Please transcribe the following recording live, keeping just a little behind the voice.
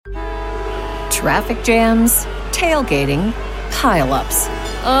Traffic jams, tailgating, pile-ups.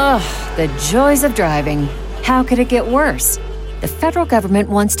 Ugh, the joys of driving. How could it get worse? The federal government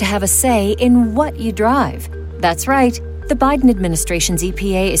wants to have a say in what you drive. That's right. The Biden administration's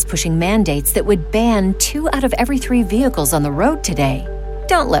EPA is pushing mandates that would ban 2 out of every 3 vehicles on the road today.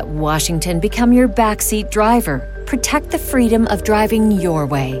 Don't let Washington become your backseat driver. Protect the freedom of driving your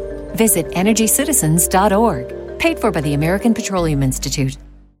way. Visit EnergyCitizens.org. Paid for by the American Petroleum Institute.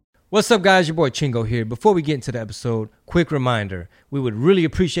 What's up, guys? Your boy Chingo here. Before we get into the episode, quick reminder. We would really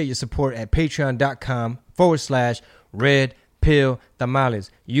appreciate your support at patreon.com/Red Pill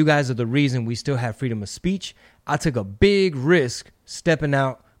Tamales. You guys are the reason we still have freedom of speech. I took a big risk stepping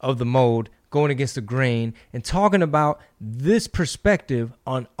out of the mold, going against the grain, and talking about this perspective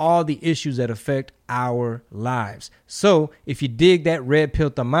on all the issues that affect our lives. So if you dig that Red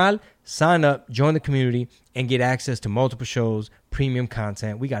Pill Tamal, sign up, join the community, and get access to multiple shows, premium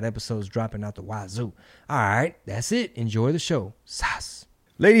content. We got episodes dropping out the wazoo. All right, that's it. Enjoy the show. Sas.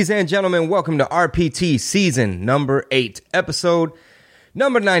 Ladies and gentlemen, welcome to RPT season number 8, episode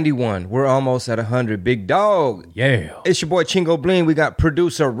number 91. We're almost at 100, big dog. Yeah. It's your boy Chingo Bling. We got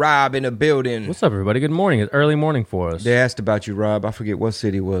producer Rob in the building. What's up, everybody? Good morning. It's early morning for us. They asked about you, Rob. I forget what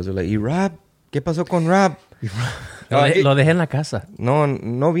city it was. They're like, ¿Y Rob? ¿Qué pasó con Rob? Lo dejé en la casa.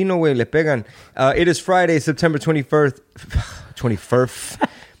 No vino, güey. Le pegan. It is Friday, September 21st. 21st.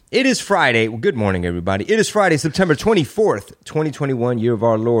 It is Friday. Well, good morning, everybody. It is Friday, September 24th, 2021, year of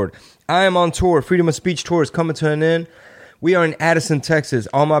our Lord. I am on tour. Freedom of Speech tour is coming to an end. We are in Addison, Texas.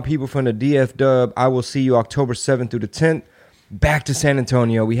 All my people from the DF Dub, I will see you October 7th through the 10th. Back to San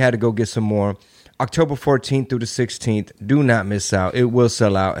Antonio. We had to go get some more. October 14th through the 16th. Do not miss out. It will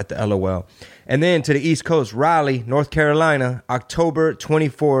sell out at the LOL. And then to the East Coast, Raleigh, North Carolina, October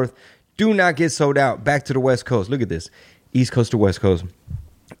 24th. Do not get sold out. Back to the West Coast. Look at this. East Coast to West Coast.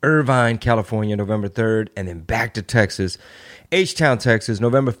 Irvine, California, November 3rd. And then back to Texas. H-Town, Texas,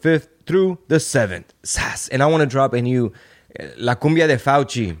 November 5th through the 7th. Sas. And I want to drop a new La Cumbia de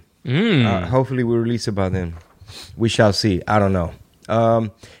Fauci. Hopefully we'll release it by then. We shall see. I don't know.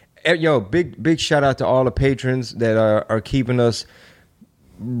 Big shout out to all the patrons that are keeping us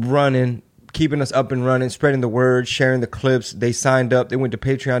running, keeping us up and running, spreading the word, sharing the clips. They signed up. They went to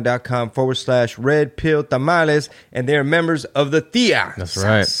patreon.com/Red Pill Tamales, and they're members of the TIA. That's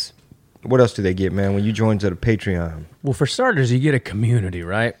right. What else do they get, man, when you join to the Patreon? Well, for starters, you get a community,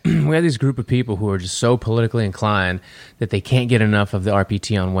 right? We have this group of people who are just so politically inclined that they can't get enough of the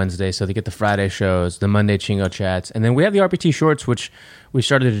RPT on Wednesday, so they get the Friday shows, the Monday Chingo chats, and then we have the RPT shorts, which we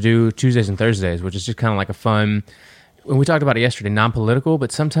started to do Tuesdays and Thursdays, which is just kind of like a fun, when we talked about it yesterday, non-political,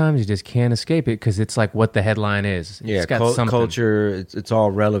 but sometimes you just can't escape it because it's like what the headline is. Yeah, it's got culture, it's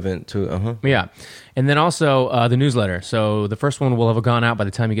all relevant to, Yeah. And then also the newsletter. So the first one will have gone out by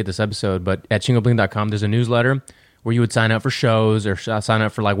the time you get this episode, but at chingobling.com, there's a newsletter where you would sign up for shows or sign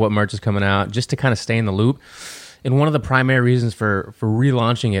up for like what merch is coming out just to kind of stay in the loop. And one of the primary reasons for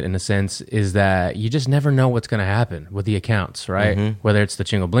relaunching it, in a sense, is that you just never know what's going to happen with the accounts, right? Mm-hmm. Whether it's the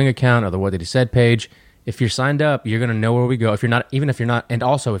Chingo Bling account or the What Did He Said page. If you're signed up, you're going to know where we go. If you're not, and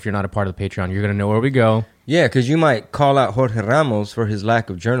also if you're not a part of the Patreon, you're going to know where we go. Yeah, because you might call out Jorge Ramos for his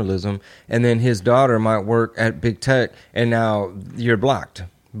lack of journalism, and then his daughter might work at Big Tech, and now you're blocked.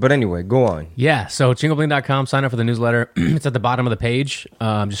 But anyway, go on. Yeah, so chingobling.com, sign up for the newsletter. It's at the bottom of the page.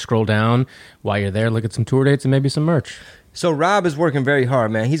 Just scroll down. While you're there, look at some tour dates and maybe some merch. So Rob is working very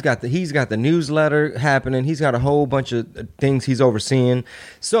hard, man. He's got the newsletter happening. He's got a whole bunch of things he's overseeing.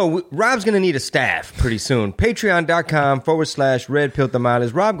 So Rob's going to need a staff pretty soon. Patreon.com/Red Pill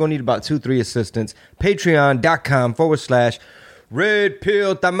Tamales. Rob going to need about 2-3 assistants. Patreon.com/Red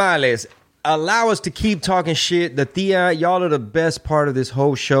Pill Tamales. Allow us to keep talking shit. The Thea, y'all are the best part of this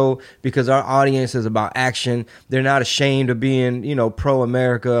whole show because our audience is about action. They're not ashamed of being,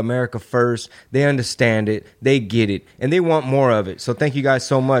 pro-America, America first. They understand it. They get it. And they want more of it. So thank you guys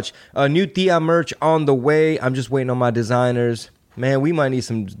so much. New Thea merch on the way. I'm just waiting on my designers. Man, we might need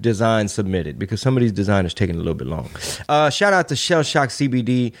some designs submitted because some of these designers taking a little bit long. Shout out to Shell Shock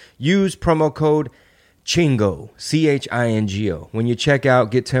CBD. Use promo code Chingo, CHINGO. When you check out,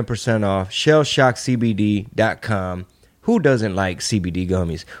 get 10% off. ShellShockCBD.com. Who doesn't like CBD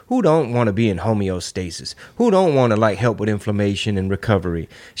gummies? Who don't want to be in homeostasis? Who don't want to help with inflammation and recovery?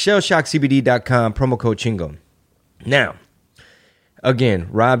 ShellShockCBD.com, promo code Chingo. Now, again,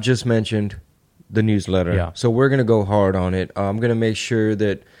 Rob just mentioned the newsletter. Yeah. So we're going to go hard on it. I'm going to make sure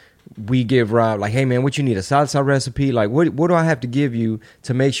that we give Rob, hey, man, what you need, a salsa recipe? What do I have to give you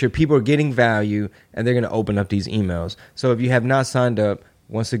to make sure people are getting value and they're going to open up these emails? So if you have not signed up,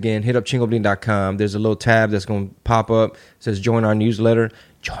 once again, hit up chingobling.com. There's a little tab that's going to pop up. It says join our newsletter.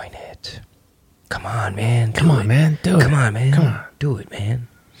 Join it. Come on, man. Come on, man. Do it. Come on, man. Come on. Do it, man.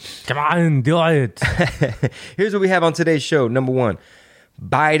 Come on, do it. Here's what we have on today's show. Number one,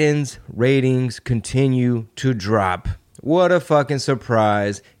 Biden's ratings continue to drop. What a fucking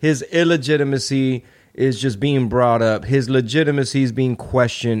surprise. His illegitimacy is just being brought up. His legitimacy is being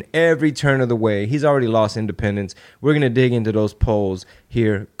questioned every turn of the way. He's already lost independence. We're going to dig into those polls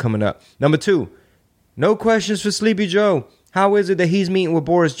here coming up. Number two, no questions for Sleepy Joe. How is it that he's meeting with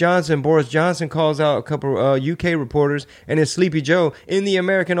Boris Johnson? Boris Johnson calls out a couple UK reporters, and then Sleepy Joe in the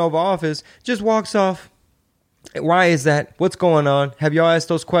American Oval Office just walks off. Why is that? What's going on? Have y'all asked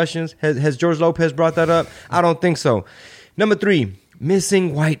those questions? Has George Lopez brought that up? I don't think so. Number three,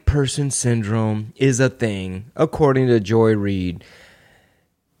 missing white person syndrome is a thing, according to Joy Reid.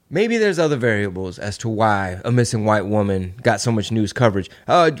 Maybe there's other variables as to why a missing white woman got so much news coverage.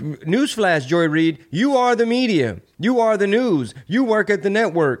 Newsflash, Joy Reid, you are the media. You are the news. You work at the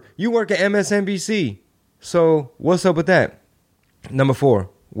network. You work at MSNBC. So what's up with that? Number four,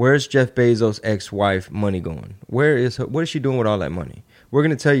 where's Jeff Bezos' ex-wife money going? What is she doing with all that money? We're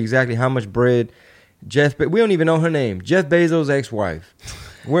going to tell you exactly how much bread we don't even know her name. Jeff Bezos' ex-wife.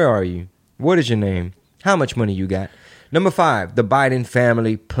 Where are you? What is your name? How much money you got? Number five, the Biden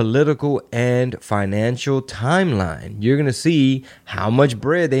family political and financial timeline. You're going to see how much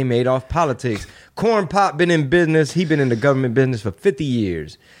bread they made off politics. Corn Pop been in business. He been in the government business for 50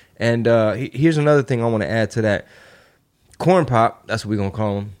 years. And here's another thing I want to add to that. Corn Pop, that's what we're going to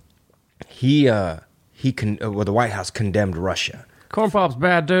call him. The White House condemned Russia. Corn Pop's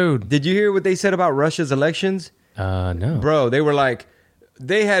bad dude. Did you hear what they said about Russia's elections? No. Bro, they were like,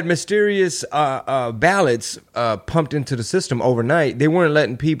 they had mysterious ballots pumped into the system overnight. They weren't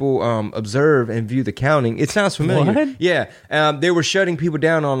letting people observe and view the counting. It sounds familiar. What? Yeah. They were shutting people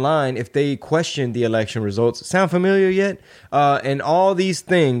down online if they questioned the election results. Sound familiar yet? And all these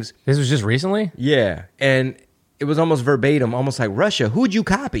things. This was just recently? Yeah. And it was almost verbatim, almost like, Russia, who'd you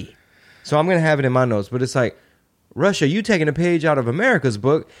copy? So I'm going to have it in my notes, but it's like, Russia, you taking a page out of America's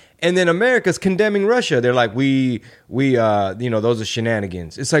book, and then America's condemning Russia. They're like, those are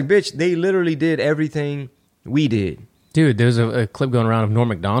shenanigans. It's like, bitch, they literally did everything we did. Dude, there's a clip going around of Norm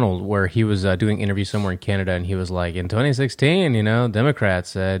Macdonald where he was doing an interview somewhere in Canada, and he was like, in 2016,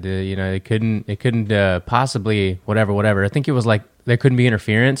 Democrats said, it couldn't possibly whatever. I think it was like there couldn't be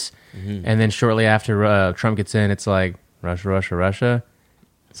interference, and then shortly after Trump gets in, it's like Russia.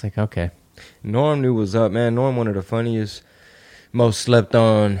 It's like, okay. Norm knew what's up, man. Norm, one of the funniest, most slept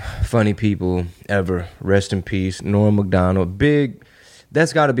on funny people ever. Rest in peace, Norm Macdonald.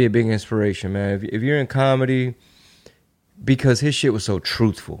 That's got to be a big inspiration, man. If you're in comedy, because his shit was so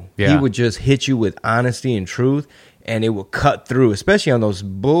truthful. Yeah. He would just hit you with honesty and truth, and it would cut through, especially on those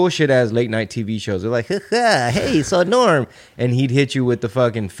bullshit-ass late-night TV shows. They're like, hey, so Norm. And he'd hit you with the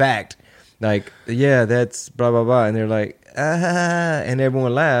fucking fact. Like, yeah, that's blah, blah, blah. And they're like, and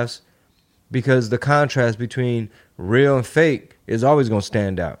everyone laughs. Because the contrast between real and fake is always going to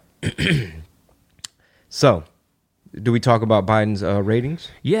stand out. So, do we talk about Biden's ratings?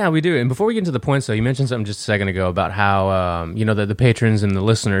 Yeah, we do. And before we get into the points, though, you mentioned something just a second ago about how, the patrons and the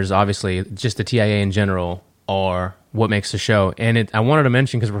listeners, obviously, just the TIA in general, are what makes the show. And I wanted to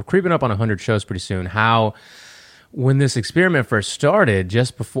mention, because we're creeping up on 100 shows pretty soon, how when this experiment first started,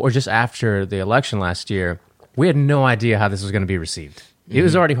 just after the election last year, we had no idea how this was going to be received. It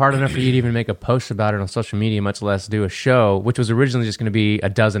was already hard enough for you to even make a post about it on social media, much less do a show, which was originally just going to be a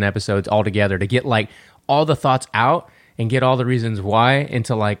dozen episodes altogether to get like all the thoughts out and get all the reasons why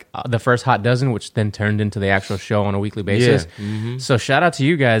into like the first hot dozen, which then turned into the actual show on a weekly basis. Yeah. Mm-hmm. So shout out to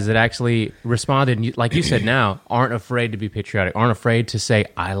you guys that actually responded. And like you said now, aren't afraid to be patriotic, aren't afraid to say,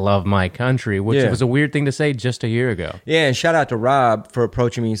 I love my country, which was a weird thing to say just a year ago. Yeah, and shout out to Rob for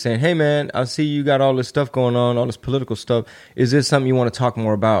approaching me and saying, hey man, I see you got all this stuff going on, all this political stuff. Is this something you want to talk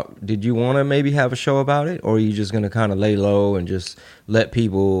more about? Did you want to maybe have a show about it? Or are you just going to kind of lay low and just let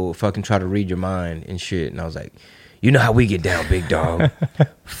people fucking try to read your mind and shit? And I was like, you know how we get down, big dog.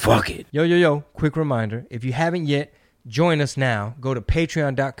 Fuck it. Yo. Quick reminder. If you haven't yet, join us now. Go to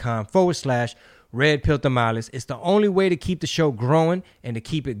patreon.com/Red Pill Tamales. It's the only way to keep the show growing and to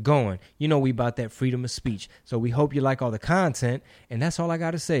keep it going. You know we about that freedom of speech. So we hope you like all the content. And that's all I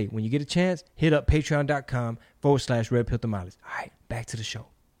got to say. When you get a chance, hit up patreon.com/Red Pill Tamales. All right, back to the show.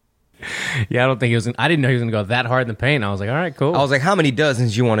 Yeah, I didn't know he was going to go that hard in the paint. I was like, all right, cool. I was like, how many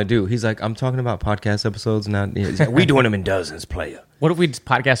dozens you want to do? He's like, I'm talking about podcast episodes now. He's like, we doing them in dozens, player. What if we just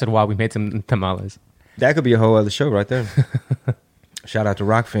podcasted while we made some tamales? That could be a whole other show right there. Shout out to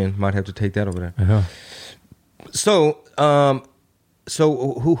Rockfin. Might have to take that over there. Uh-huh. So,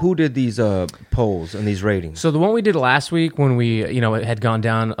 So who did these polls and these ratings? So the one we did last week when we, it had gone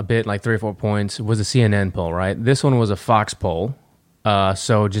down a bit, like 3 or 4 points, was a CNN poll, right? This one was a Fox poll.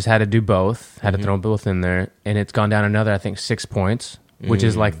 So just had to do both, had to throw them both in there. And it's gone down another, I think, 6 points, which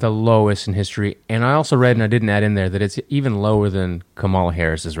is like the lowest in history. And I also read, and I didn't add in there, that it's even lower than Kamala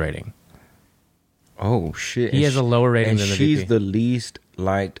Harris's rating. Oh, shit. He has a lower rating than the VP. And she's the least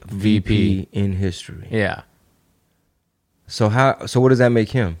liked VP in history. Yeah. So what does that make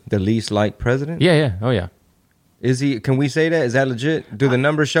him? The least liked president? Yeah. Oh, yeah. Is he? Can we say that? Is that legit? Do the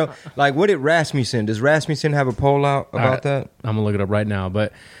numbers show? Like, what did Rasmussen? Does Rasmussen have a poll out about that? I'm gonna look it up right now.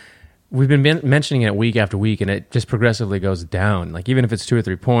 But we've been mentioning it week after week, and it just progressively goes down. Like even if it's 2 or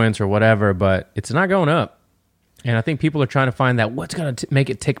 3 points or whatever, but it's not going up. And I think people are trying to find that what's gonna make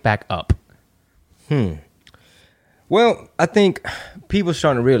it tick back up. Well, I think people are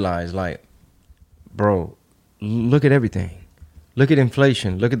starting to realize, like, bro, look at everything. Look at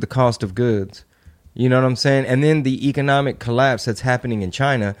inflation. Look at the cost of goods. You know what I'm saying? And then the economic collapse that's happening in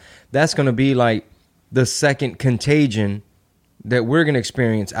China, that's going to be like the second contagion that we're going to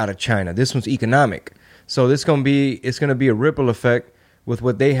experience out of China. This one's economic. So it's going to be a ripple effect with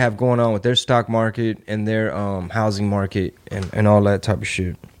what they have going on with their stock market and their housing market and all that type of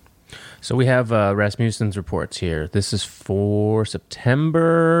shit. So we have Rasmussen's reports here. This is for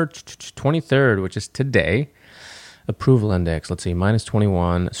September 23rd, which is today. Approval index, let's see, minus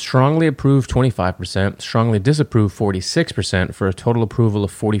 21. Strongly approved, 25%. Strongly disapproved, 46%, for a total approval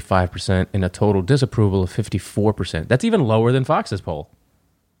of 45% and a total disapproval of 54%. That's even lower than Fox's poll.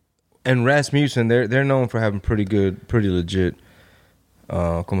 And Rasmussen, they're known for having pretty legit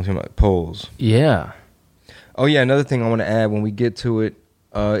polls. Yeah. Oh, yeah, another thing I want to add when we get to it,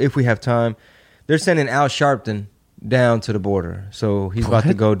 if we have time, they're sending Al Sharpton down to the border. So he's about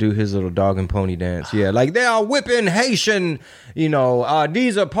to go do his little dog and pony dance. Yeah, like they are whipping Haitian,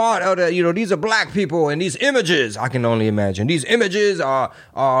 these are part of the, these are black people, and these images, I can only imagine, these images are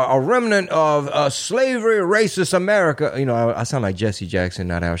a remnant of slavery, racist America. I sound like Jesse Jackson,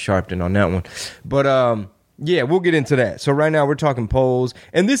 not Al Sharpton on that one. But yeah, we'll get into that. So right now we're talking polls,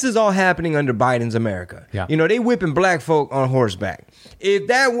 and this is all happening under Biden's America. Yeah. They whipping black folk on horseback. If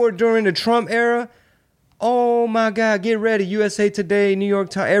that were during the Trump era, oh my God, get ready. USA Today, New York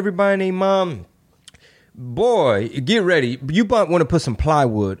Times, everybody and their mom. Boy, get ready. You want to put some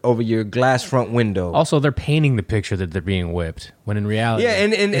plywood over your glass front window. Also, they're painting the picture that they're being whipped, when in reality, yeah,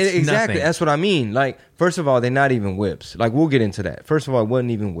 and it's exactly. nothing. That's what I mean. Like, first of all, they're not even whips. Like, we'll get into that. First of all, it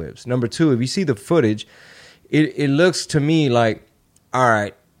wasn't even whips. Number two, if you see the footage, it looks to me like, all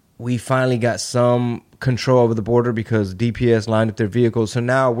right, we finally got some control over the border because DPS lined up their vehicles. So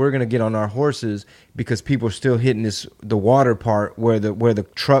now we're going to get on our horses because people are still hitting the water part where the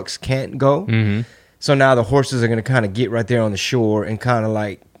trucks can't go. Mm-hmm. So now the horses are going to kind of get right there on the shore and kind of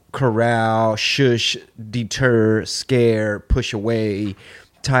like corral, shush, deter, scare, push away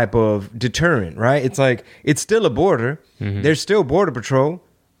type of deterrent, right? It's like, it's still a border. Mm-hmm. There's still border patrol.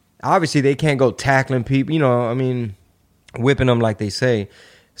 Obviously, they can't go tackling people, whipping them like they say.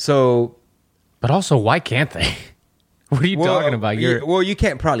 So, but also, why can't they? What are you talking about? You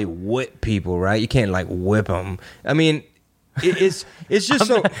can't probably whip people, right? You can't like whip them. I mean, it's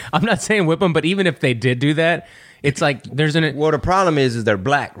just I'm not saying whip them, but even if they did do that, it's like there's an. Well, the problem is they're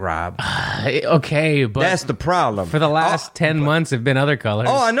black, Rob. Okay, but that's the problem. For the last 10 months, have been other colors.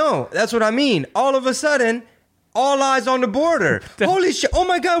 Oh, I know. That's what I mean. All of a sudden, all eyes on the border. Holy shit. Oh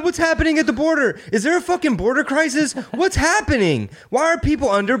my God, what's happening at the border? Is there a fucking border crisis? What's happening? Why are people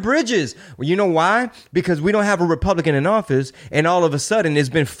under bridges? Well, you know why? Because we don't have a Republican in office, and all of a sudden it's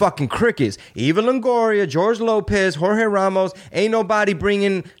been fucking crickets. Eva Longoria, George Lopez, Jorge Ramos, ain't nobody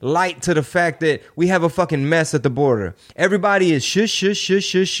bringing light to the fact that we have a fucking mess at the border. Everybody is shush, shush, shush,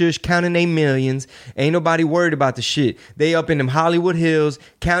 shush, shush, counting their millions. Ain't nobody worried about the shit. They up in them Hollywood Hills,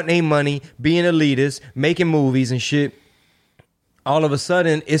 counting their money, being elitists, making movies and shit. All of a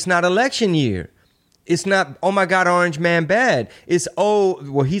sudden, it's not election year. It's not, oh my God, orange man bad. It's,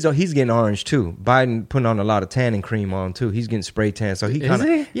 he's getting orange too. Biden putting on a lot of tanning cream on too. He's getting spray tan. So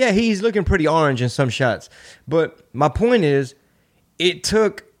he's looking pretty orange in some shots. But my point is, it's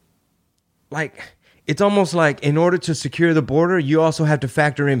almost like in order to secure the border, you also have to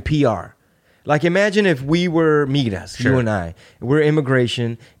factor in PR. Like, imagine if we were Migras, sure. You and I. We're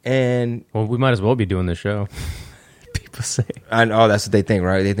immigration, and... Well, we might as well be doing this show. People say. I know, that's what they think,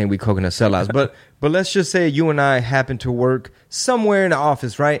 right? They think we coconut sellouts. But let's just say you and I happen to work somewhere in the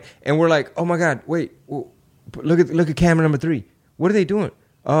office, right? And we're like, oh, my God, wait. Look at camera number 3. What are they doing?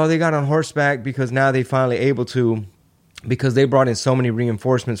 Oh, they got on horseback because now they finally able to... Because they brought in so many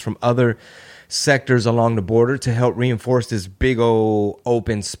reinforcements from other sectors along the border to help reinforce this big old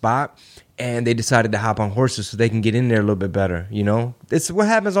open spot. And they decided to hop on horses so they can get in there a little bit better, you know? It's what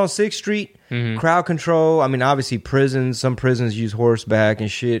happens on 6th Street. Crowd control. I mean, obviously prisons. Some prisons use horseback and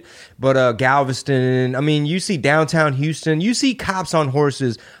shit. But Galveston, I mean, you see downtown Houston, you see cops on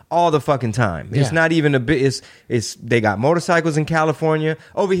horses all the fucking time. Yeah. It's not even a bit, it's they got motorcycles in California.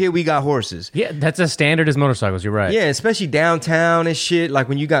 Over here, we got horses. Yeah, that's as standard as motorcycles. You're right. Yeah, especially downtown and shit. Like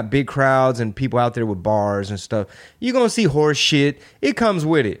when you got big crowds and people out there with bars and stuff, you're going to see horse shit. It comes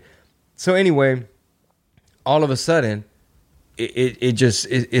with it. So anyway, all of a sudden,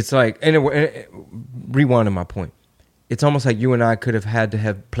 it's like, anyway, rewinding my point. It's almost like you and I could have had to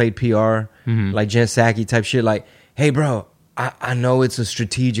have played PR, like Jen Psaki type shit. Like, hey, bro, I know it's a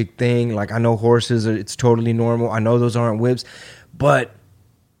strategic thing. Like, I know horses, it's totally normal. I know those aren't whips. But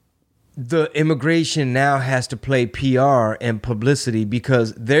the immigration now has to play PR and publicity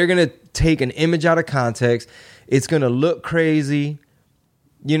because they're going to take an image out of context. It's going to look crazy.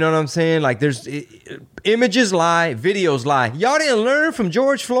 You know what I'm saying? Like, images lie, videos lie. Y'all didn't learn from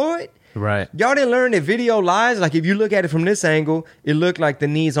George Floyd? Right. Y'all didn't learn that video lies? Like, if you look at it from this angle, it looked like the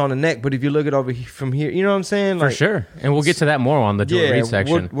knees on the neck. But if you look at it from here, you know what I'm saying? Like, for sure. And we'll get to that more on the Joy Reid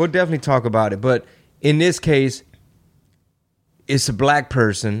section. We'll definitely talk about it. But in this case, it's a black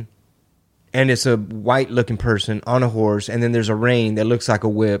person and it's a white-looking person on a horse, and then there's a rein that looks like a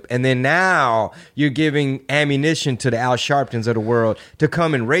whip. And then now you're giving ammunition to the Al Sharptons of the world to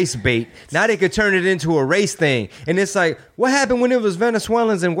come and race bait. Now they could turn it into a race thing. And it's like, what happened when it was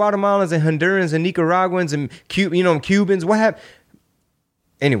Venezuelans and Guatemalans and Hondurans and Nicaraguans and Cubans? What happened?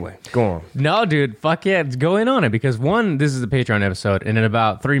 Anyway, go on. No, dude, fuck yeah, go in on it because one, this is a Patreon episode, and in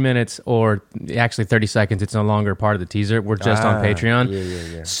about 3 minutes or actually 30 seconds, it's no longer part of the teaser. We're just on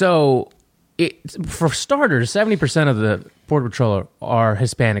Patreon. Yeah. So, for starters, 70% of the Border Patrol are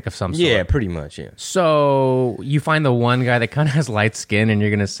Hispanic of some sort. Yeah, pretty much, yeah. So, you find the one guy that kind of has light skin, and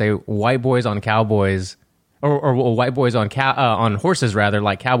you're going to say white boys on cowboys, or white boys on horses, rather,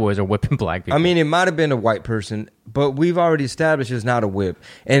 like cowboys are whipping black people. I mean, it might have been a white person, but we've already established it's not a whip.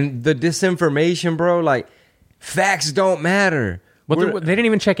 And the disinformation, bro, like, facts don't matter. But they didn't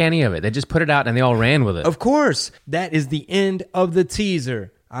even check any of it. They just put it out, and they all ran with it. Of course. That is the end of the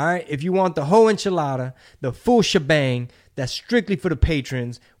teaser. All right, if you want the whole enchilada, the full shebang, that's strictly for the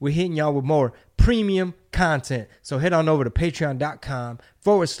patrons. We're hitting y'all with more premium content. So head on over to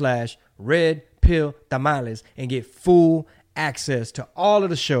patreon.com/Red Pill Tamales and get full access to all of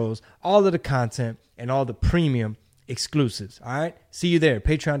the shows, all of the content, and all the premium exclusives. All right, see you there.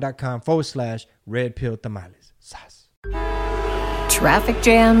 Patreon.com/Red Pill Tamales. Sas. Traffic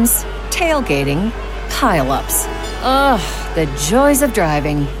jams, tailgating, pileups. Ugh, the joys of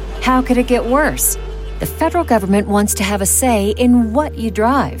driving. How could it get worse? The federal government wants to have a say in what you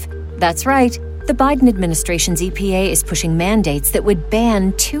drive. That's right. The Biden administration's EPA is pushing mandates that would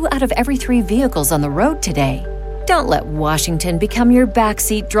ban 2 out of every 3 vehicles on the road today. Don't let Washington become your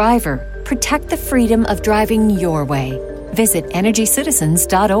backseat driver. Protect the freedom of driving your way. Visit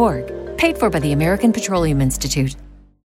EnergyCitizens.org. Paid for by the American Petroleum Institute.